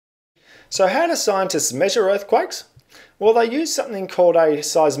So how do scientists measure earthquakes? Well, they use something called a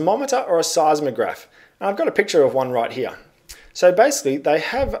seismometer or a seismograph. And I've got a picture of one right here. So basically they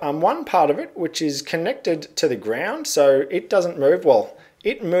have one part of it which is connected to the ground, so it doesn't move. Well,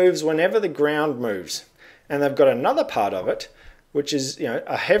 it moves whenever the ground moves. And they've got another part of it which is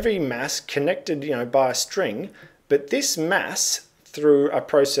a heavy mass connected by a string, but this mass, through a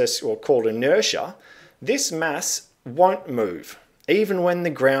process called inertia, this mass won't move even when the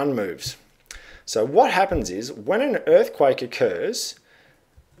ground moves. So what happens is, when an earthquake occurs,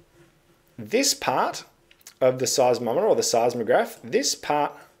 this part of the seismometer or the seismograph, this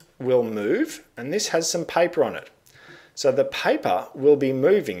part will move, and this has some paper on it. So the paper will be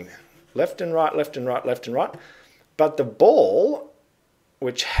moving left and right, left and right, left and right, but the ball,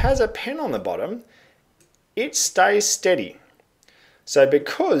 which has a pen on the bottom, it stays steady. So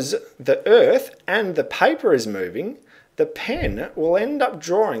because the earth and the paper is moving, the pen will end up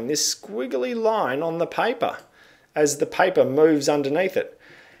drawing this squiggly line on the paper as the paper moves underneath it.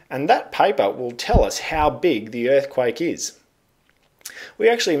 And that paper will tell us how big the earthquake is. We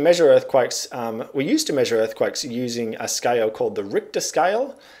actually measure earthquakes, we used to measure earthquakes using a scale called the Richter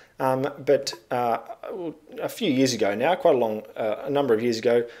scale, but a few years ago now, quite a number of years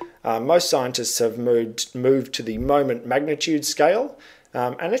ago, most scientists have moved to the moment magnitude scale,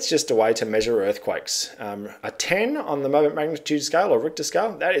 and it's just a way to measure earthquakes. A 10 on the moment magnitude scale or Richter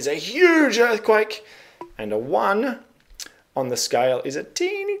scale, that is a huge earthquake, and a 1 on the scale is a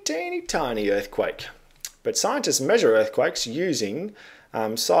teeny tiny earthquake. But scientists measure earthquakes using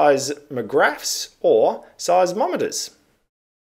seismographs or seismometers.